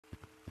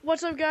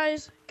What's up,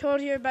 guys?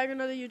 Code here, back with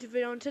another YouTube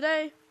video, and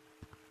today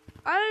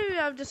I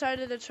have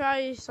decided to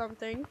try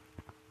something,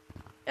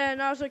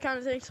 and also kind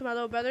of thanks to my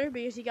little brother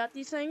because he got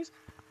these things.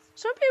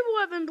 Some people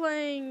have been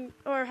playing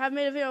or have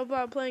made a video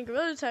about playing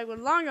Gorilla Tag with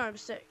long arm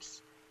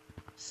sticks,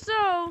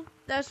 so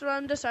that's what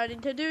I'm deciding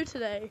to do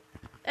today,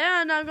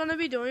 and I'm gonna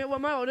be doing it with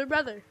my older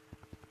brother.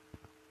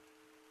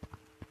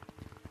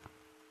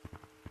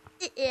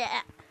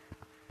 Yeah.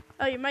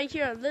 Oh, you might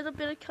hear a little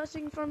bit of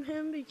cussing from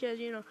him because,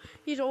 you know,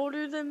 he's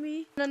older than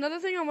me. And another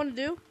thing I want to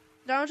do,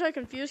 I want to try to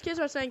confuse kids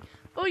by saying,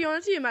 oh, you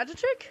want to see a magic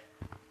trick?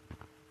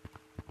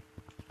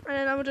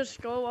 And I would just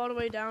go all the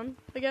way down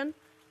again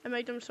and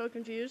make them so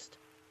confused.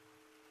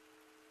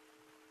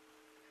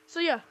 So,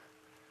 yeah.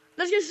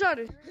 Let's get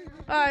started.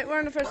 Alright, we're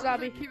in the first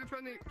lobby. Keep it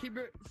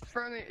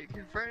friendly,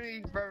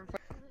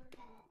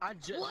 I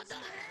just... What the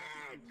heck?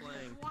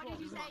 What did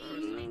you say?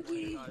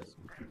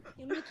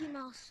 You Mickey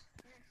Mouse.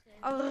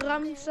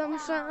 Ram sam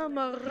sam,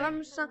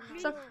 ram sam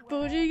sam,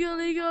 booty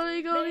gully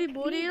gully gully,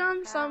 booty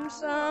ram sam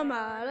sam,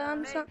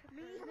 ram sam.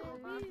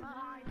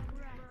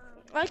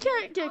 I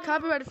can't get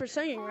copyrighted for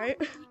singing, right?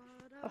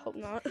 I hope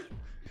not. What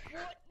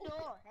the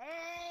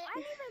heck? I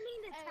didn't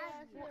mean to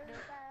tag.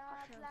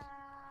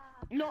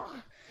 No!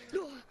 Tagline.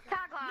 No!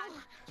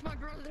 It's my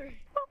brother!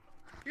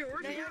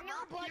 You're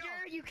No,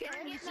 brother, you can't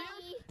hit me.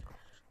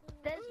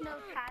 There's no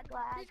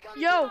tagline.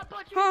 Yo,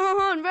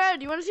 hold on,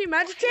 Red, you want to see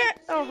magic trick?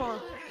 Oh, hold on.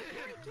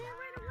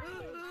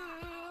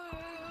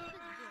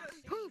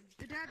 Poof!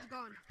 Your dad's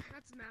gone.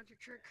 That's a magic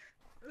trick.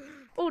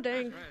 Oh,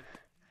 dang.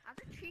 I've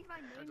been changing my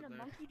name to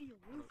Monkey D.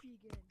 Roofy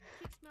again.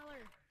 Kick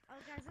Smeller.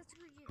 Oh, guys, let's go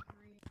get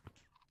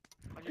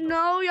green.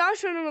 No, y'all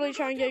shouldn't really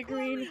try and get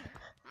green.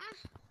 Huh?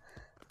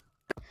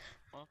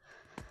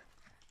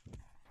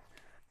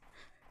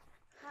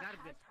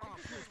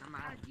 I'm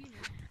out.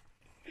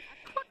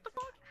 What the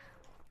fuck?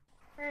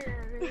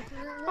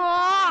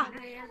 Oh,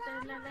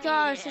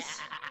 gosh.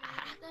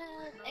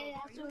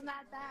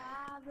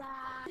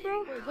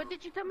 Bro, wait, what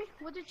did you tell me?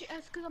 What did you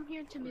ask? Cause I'm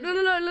hearing to me.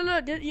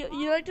 Look.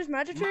 You like this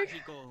magic trick?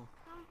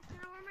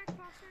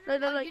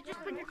 Look. You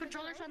just put your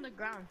controllers on the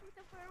ground.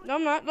 No,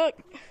 I'm not. Look.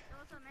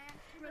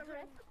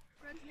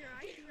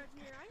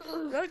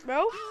 Look,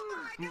 bro.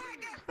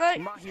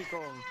 Like,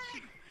 Mágico.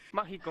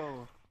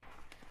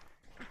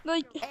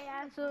 like.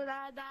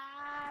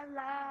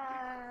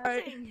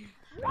 Alright.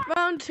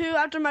 Round 2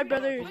 after my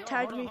brother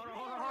tagged me.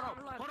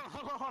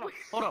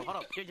 Hold on.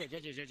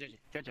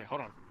 JJ,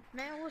 hold on.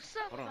 Man, what's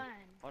up, man?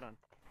 Hold on.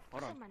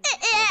 Hold on.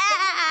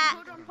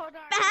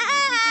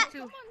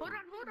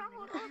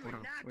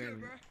 Wait.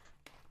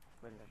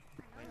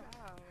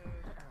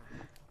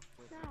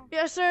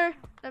 Yes, sir.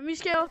 Let me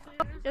scale.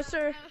 Yes,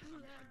 sir.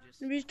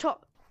 Let me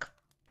talk.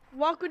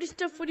 Walk with the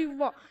stuff when you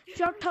walk.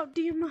 Drop top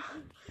demon.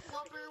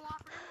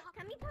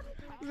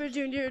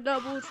 Virginia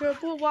double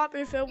triple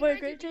whopper filled with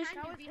great taste.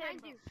 That was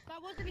behind you.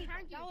 That wasn't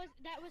behind you.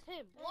 That was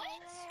him. What?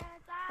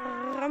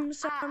 Rum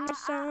sam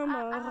sam,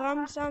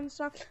 rum sam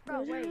sam.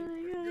 Bro, wait.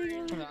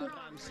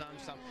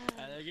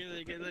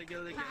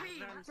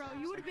 Bro,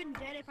 you would have been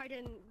dead if I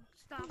didn't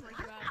stop like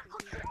that.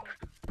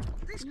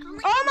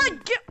 Oh my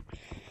god!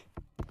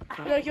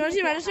 Look, you wanna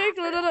see magic trick?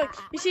 Look.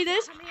 You see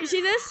this? You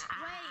see this?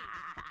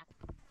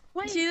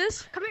 Wait. You see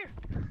this? Come here.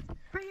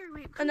 Right here,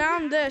 wait. And now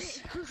I'm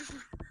this.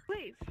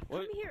 Wait.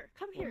 What?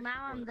 Come here.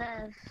 Now I'm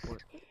this.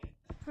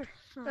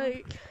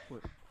 Like.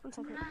 One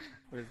second.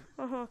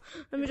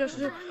 Let me just.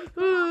 Yeah,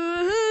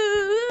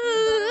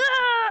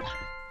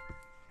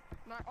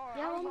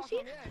 let me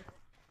see.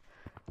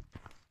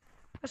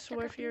 I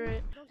swear if you're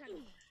it. Don't tag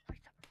me.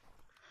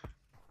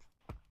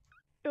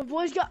 Your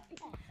boys got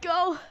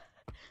go.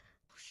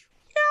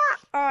 Yeah.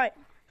 All right.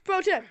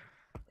 Pro tip: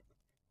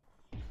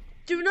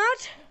 do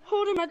not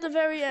hold him at the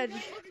very edge,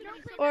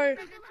 or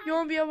you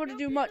won't be able to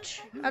do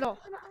much at all.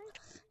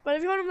 But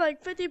if you hold him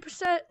like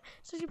 50%,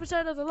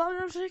 60% of the long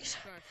arm sticks,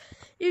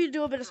 you can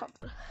do a bit of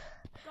something.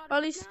 Or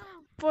at least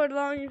for the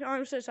long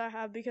arm sticks I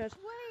have, because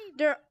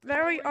they're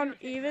very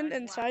uneven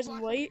in size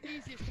and weight.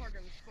 Easiest part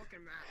of this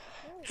fucking map.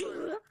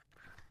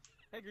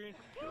 Hey, Green.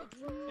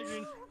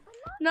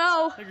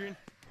 No, Hey, Green.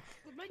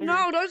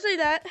 no, don't say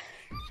that.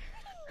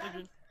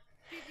 Hey,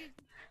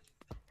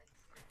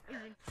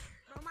 Green.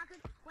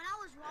 When I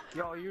was walking,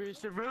 Yo, you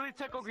should really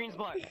tickle Green's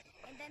butt. and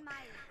then my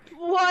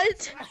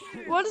What?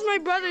 What is my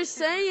brother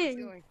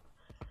saying?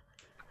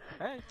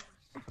 Hey.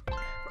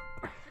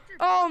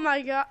 Oh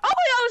my god. Oh,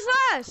 I was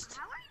last.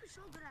 how are you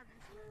so good at this?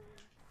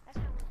 That's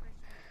not what question.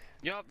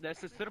 Yup,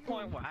 this is to the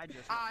point where I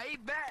just... I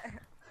bet.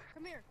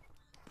 Come here.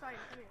 Sorry,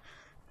 come here.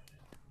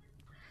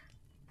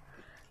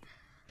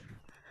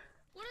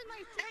 What is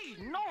my say?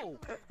 No,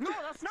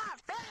 that's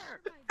not fair.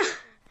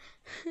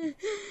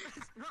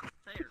 That's not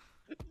fair.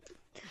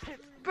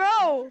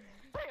 Bro,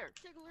 Fair.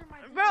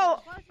 bro,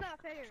 That's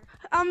not fair.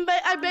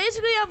 I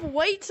basically have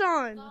weights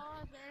on.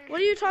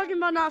 What are you talking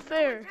about not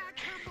fair? Tag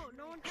purple.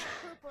 No one tagged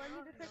purple. I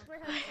need to fix my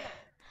headset.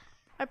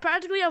 I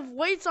practically have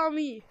weights on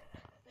me.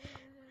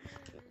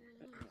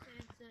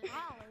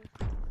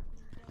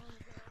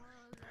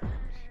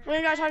 We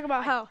ain't gotta talk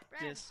about how.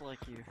 Just like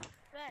you.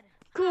 Red.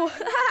 Cool.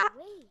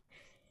 Wait.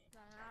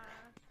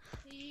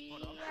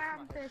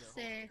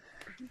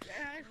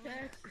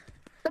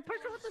 The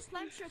person with the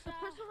slime shirt, the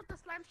person with the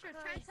slime shirt,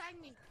 try to tag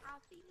me. I'll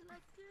feel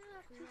like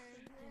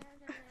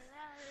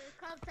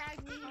come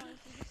tag me.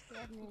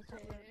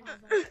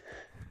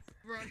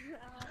 Run.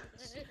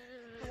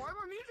 Why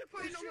my music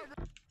playing on my...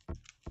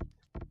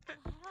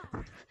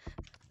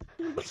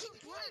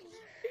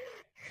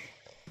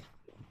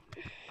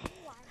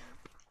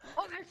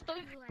 Oh, I stole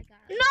you.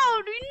 No,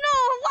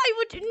 why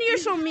would you? You're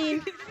so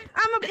mean.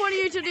 I'm reporting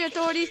you to the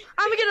authorities.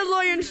 I'm gonna get a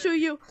lawyer and sue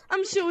you.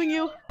 I'm suing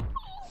you.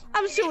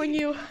 I'm suing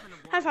you.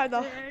 High five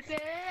though.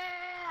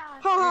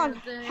 Hold on.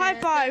 High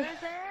five.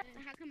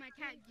 How come I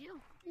tagged you?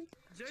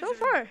 So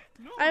far,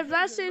 I've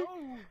lasted,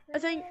 I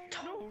think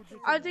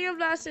I've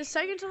lasted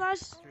second to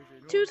last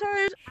 2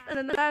 times, and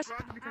then the last,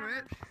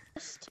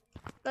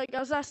 like I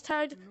was last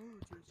tagged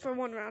for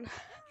 1 round.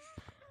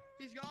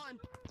 He's gone.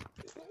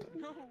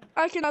 No.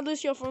 I cannot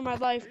lose you for my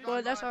life,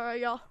 but that's alright,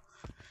 y'all.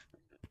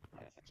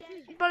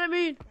 But I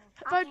mean,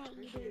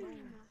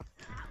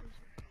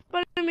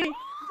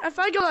 if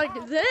I go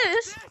like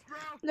this,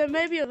 then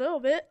maybe a little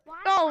bit.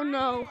 Oh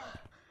no.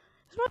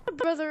 Is my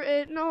brother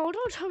it? No,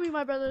 don't tell me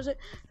my brother's it.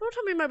 Don't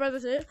tell me my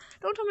brother's it.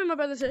 Don't tell me my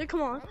brother's it.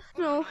 Come on.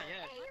 No.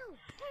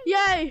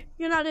 Yay!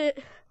 You're not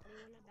it.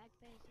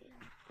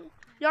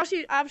 Y'all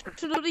see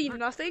absolutely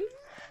nothing.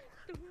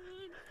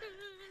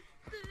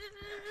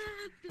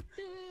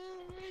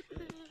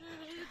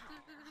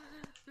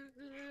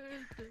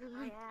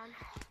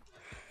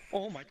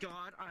 Oh my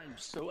god, I'm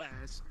so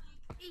ass.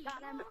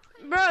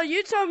 Bro,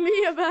 you tell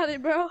me about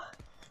it, bro.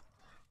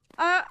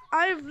 I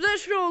have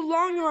literal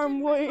long arm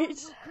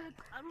weights.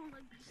 I don't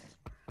like this.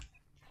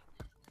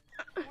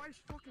 Why is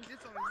fucking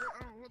this on? I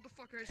don't know what the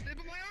fuck I did,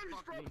 but my arm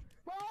is broke.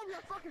 My arm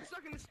got fucking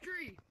stuck in this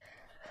tree.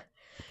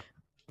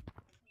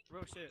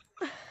 Bro, shit.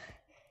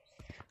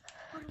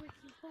 What do we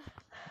keep up?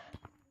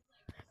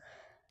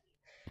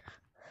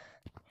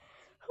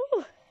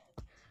 Whew.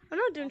 I'm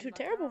not doing too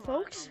terrible,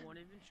 folks.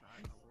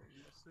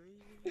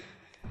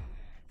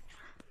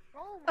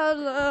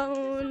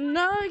 Alone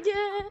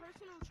again.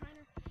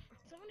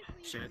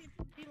 Shit.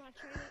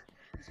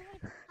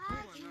 I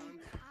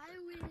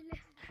will.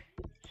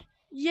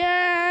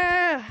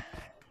 Yeah.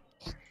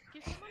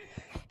 Give someone a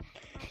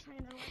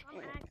trainer. I'm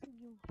asking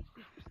you.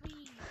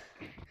 Please.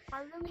 I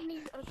really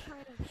need a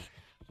trainer. Can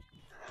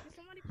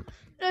somebody please?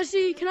 Let's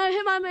see. Can I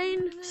hit my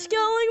main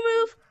scaling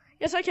move?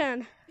 Yes, I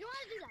can. You don't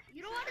want to do that.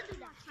 You don't want to do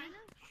that,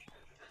 trainer.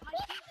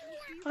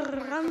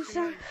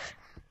 Ramsa.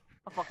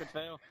 I fucking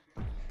fail.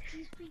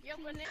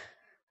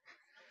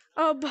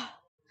 Up.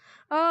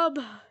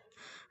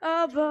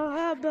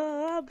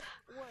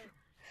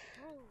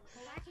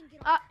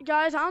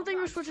 Guys, I don't think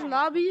we're switching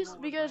lobbies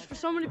because for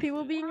so many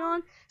people being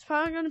on, it's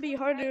probably going to be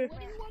hard to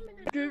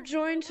group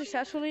join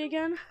successfully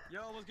again.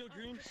 Yo, let's go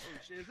green. Oh,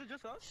 shit, is it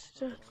just us?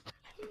 So,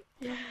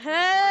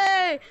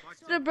 hey,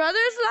 the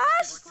brothers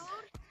last?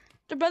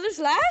 The brothers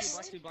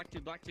last? Black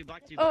two.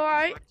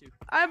 Alright,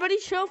 buddy,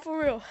 chill for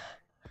real.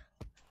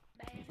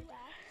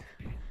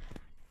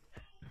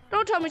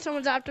 Don't tell me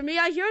someone's after me.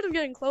 I hear them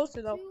getting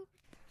closer though.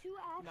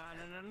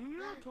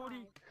 No,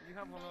 Tori. You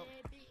have one up.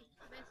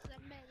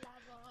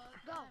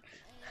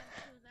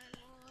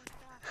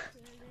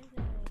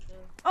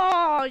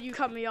 Oh, you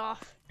cut me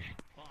off.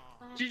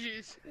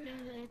 GG's.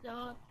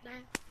 Bro,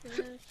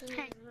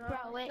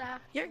 wait.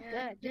 You're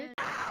good, dude.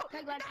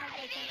 Eddie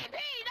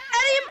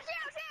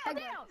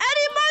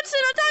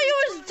Munson, I thought you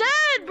was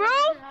dead, bro.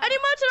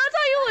 Eddie Munson, I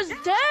thought you was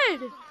dead.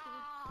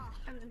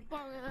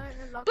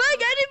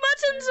 Blake, Eddie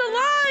Munson's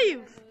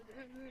alive.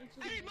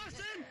 Eddie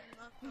Munson!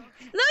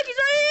 Look, he's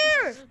right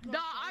here. No,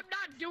 I'm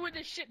not doing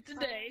this shit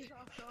today.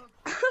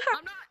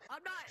 I'm not.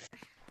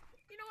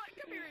 You know what?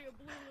 Come here, you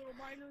blue little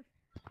miner.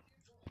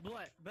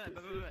 Bet.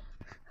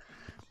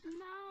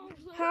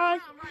 No. High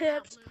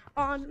hips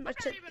on my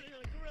chin.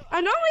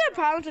 I know we have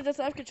problems with this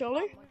left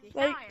controller,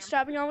 like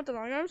strapping on with the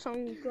long arm, so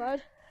I'm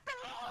glad.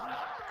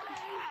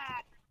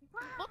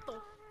 What the?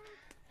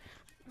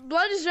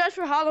 Blood is dressed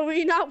for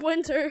Halloween, not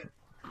winter.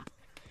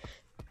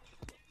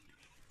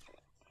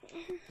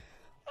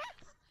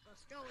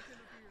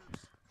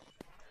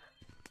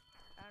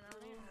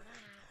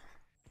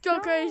 Go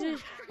crazy.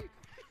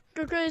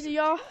 Go crazy,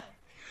 y'all.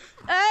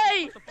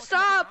 Hey,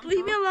 stop.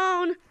 Leave me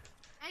alone.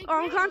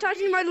 Or I'm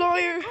contacting my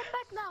lawyer. Come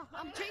back now.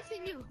 I'm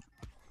chasing you.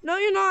 No,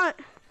 you're not.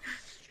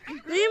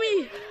 Leave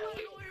me.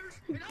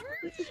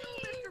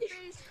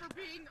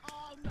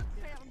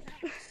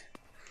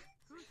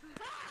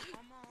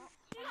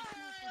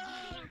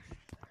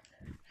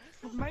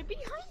 I'm right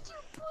behind you,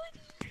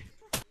 buddy.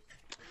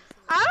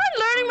 I'm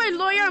learning my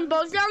lawyer on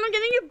both down. I'm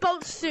getting you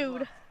both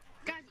sued.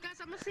 Guys,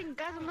 I'm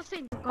gonna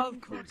sing.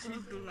 Of course.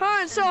 Hold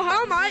on, so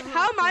how am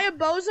I a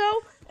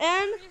bozo?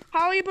 And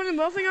how are you putting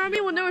moving on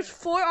me when there was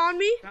 4 on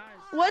me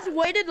with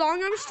weighted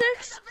long arm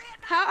sticks?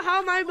 How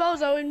am I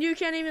bozo and you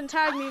can't even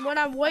tag me when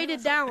I'm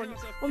weighted down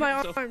with my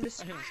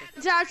arms?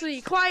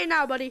 Exactly. Quiet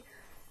now, buddy.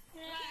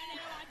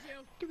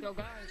 Yo,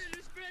 guys.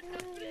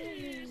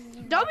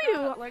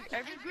 W. Like,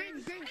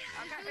 everything.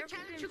 I got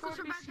everything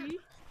for PC.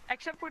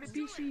 Except for the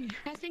PC.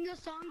 I sing a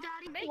song,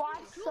 Daddy. Why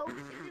so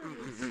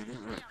serious?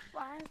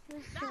 Why is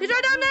this so He's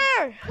right down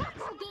there.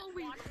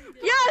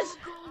 Yes.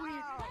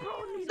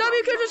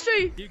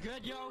 WQ3. You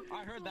good, yo?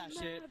 I heard that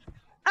shit.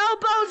 El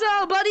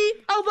Bozo, buddy.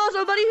 El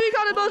Bozo, buddy. Who you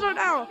calling Bozo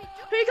now?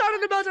 Who you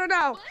calling the Bozo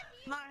now?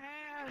 My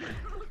hand.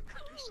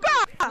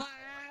 Bah! My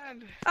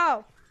hand.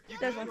 Oh,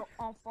 there's one.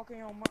 I'm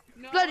fucking on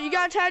my... Bloody, you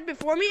got tagged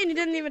before me and you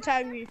didn't even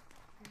tag me.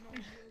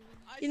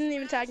 You didn't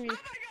even tag me. Oh my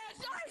gosh,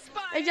 sorry,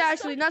 Spy.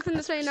 Exactly. Nothing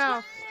to say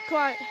now.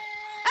 Quiet.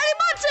 Eddie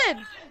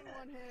Munson!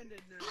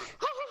 One-handed.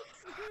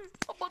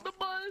 I'm on the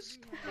bus.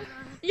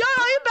 Yo,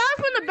 are you back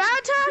from the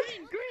bad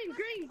time?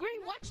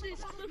 Green, watch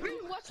this.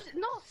 Green, watch this.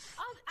 No,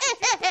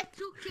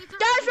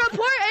 Guys,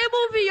 report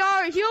Able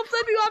VR. He'll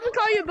flip you up and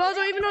call you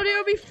Bozo even though there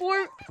will be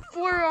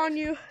four on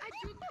you.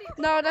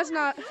 No, that's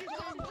not.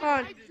 Hold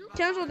on.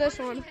 Cancel this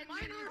one.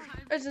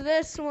 It's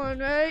this one,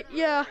 right?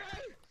 Yeah.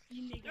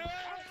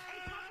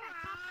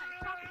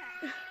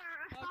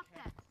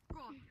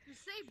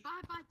 Say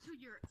bye-bye to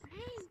your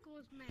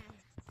ankles, man.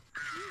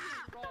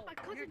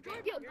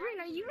 Yo, Green,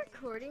 are you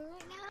recording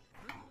right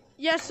now?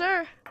 Yes,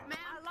 sir. Ma'am,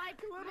 I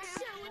like ma'am.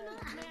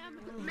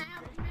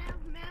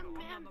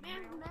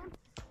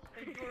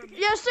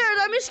 Yes, sir.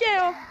 Let me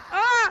scale.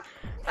 Ah!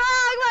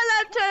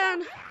 My left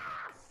hand.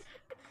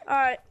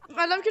 Alright.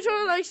 My left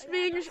controller likes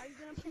being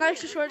the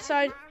short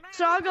side.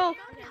 So I'll go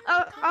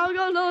a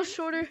little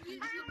shorter.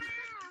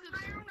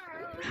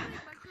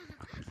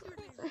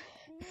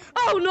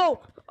 Oh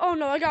no! Oh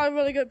no, I got a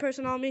really good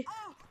person on me.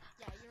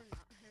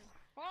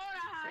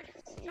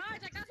 Guys,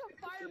 I got some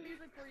fire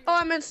music for you. Oh,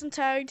 I'm instant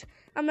tagged.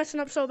 I'm messing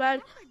up so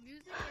bad.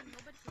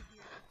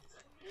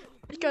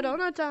 It's good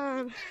donut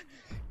time.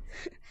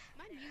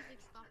 My music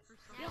stopped for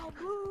some Yo,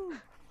 boo.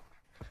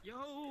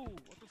 Yo,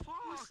 what the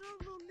fuck?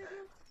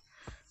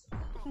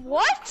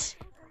 What?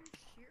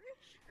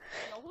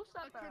 Yo, who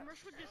said that?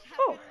 commercial just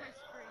Oh. happened in my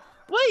screen.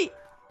 Wait.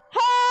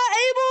 Hi,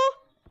 Abel.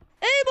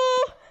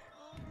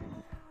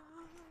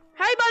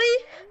 Hi, buddy.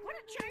 What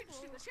a change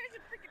to this. Here's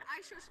a freaking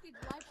ISO speed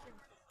live stream.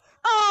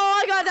 Oh,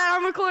 I got that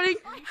on recording.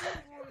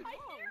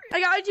 I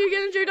got you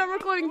getting your on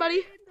recording, buddy.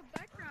 In the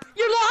background.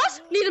 You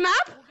lost? Need a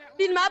map?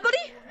 Need a map,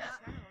 buddy?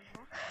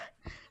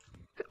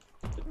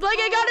 Blake,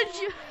 I got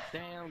it.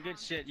 Damn, good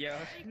shit, yo.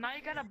 Now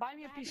you gotta buy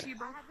me a PC,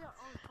 bro. I have it on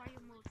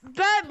fire mode.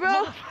 Bet,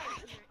 bro.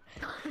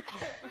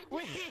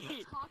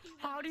 Wait,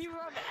 How do you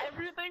run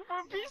everything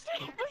from PC?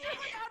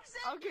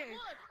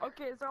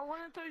 Okay, so I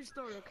want to tell you a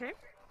story, okay?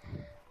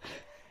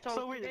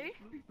 so wait, today-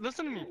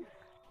 listen to me.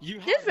 You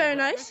have It's very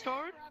the graphics nice.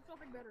 card?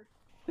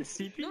 The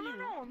CPU?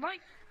 No, like,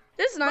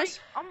 This is nice.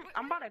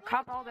 I'm about to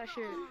cop all that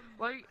shit.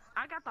 Like,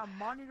 I got the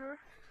monitor,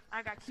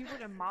 I got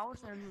keyboard and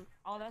mouse and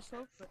all that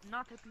stuff, but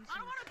not the PC. I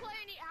don't want to play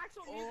any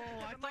actual music.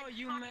 Oh, I thought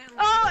you meant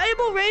Oh,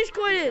 Abel rage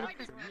quitted.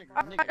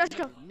 Alright, let's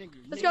go.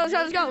 Let's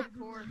go.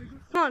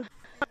 Come on.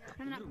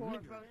 I'm not poor,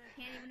 bro.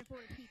 Can't even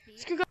afford a PC.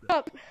 Let's go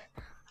up.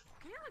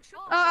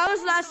 Oh, I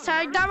was last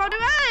tagged. Hey,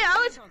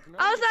 I was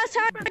last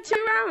tagged by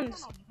 2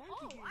 rounds.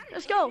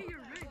 Let's go.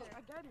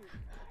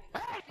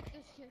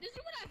 This is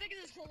what I think of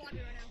this whole lobby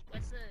right now.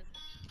 What's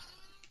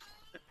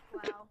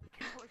Wow.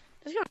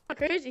 Let's go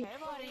crazy.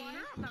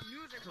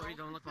 Corey,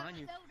 don't look behind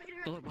you.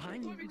 Don't look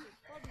behind you.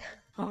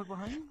 Don't look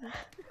behind you.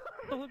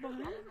 Don't look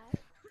behind you.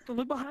 Don't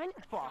look behind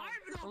you. Fuck.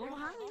 Don't look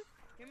behind you.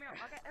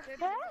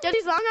 Yeah,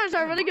 these long arms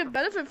are a really good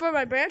benefit for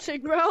my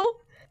branching, bro.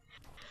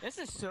 This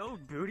is so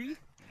booty.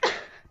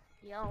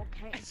 Yo,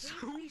 okay.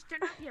 Please turn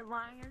off your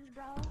lions,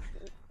 bro.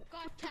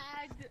 Got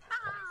tagged.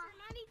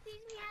 Money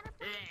sees me out of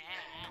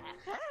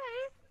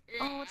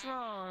Oh, what's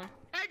wrong?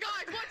 Hey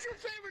guys, what's your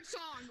favorite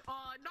song?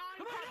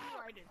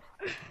 Non-copyrighted.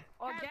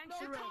 Or No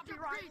gangster rap.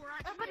 copyright.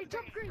 Everybody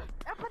jump green.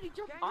 Everybody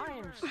jump I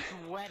am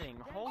sweating.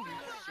 Holy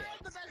shit.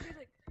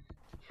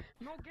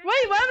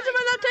 Wait, what happened to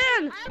my left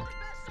hand?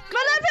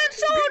 My left hand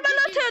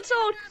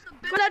sold.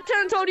 My left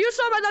hand sold. You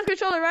saw my left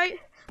controller, right?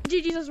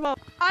 GG's as well.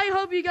 I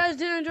hope you guys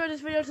did enjoy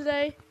this video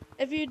today.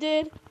 If you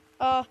did,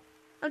 I'm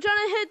trying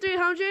to hit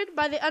 300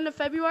 by the end of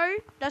February.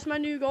 That's my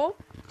new goal.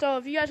 So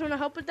if you guys want to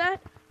help with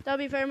that, that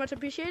would be very much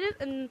appreciated.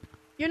 And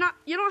you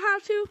don't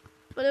have to,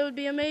 but it would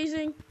be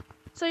amazing.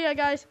 So yeah,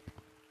 guys,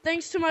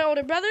 thanks to my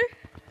older brother,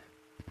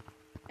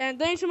 and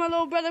thanks to my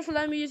little brother for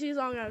letting me use these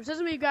long arms. This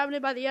is me grabbing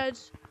it by the edge.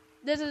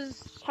 This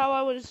is how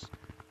I was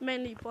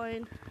mainly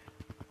playing.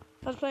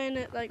 I was playing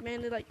it like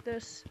mainly like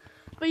this.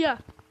 But yeah,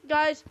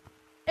 guys,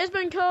 it's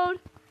been Code,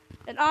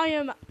 and I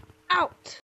am out.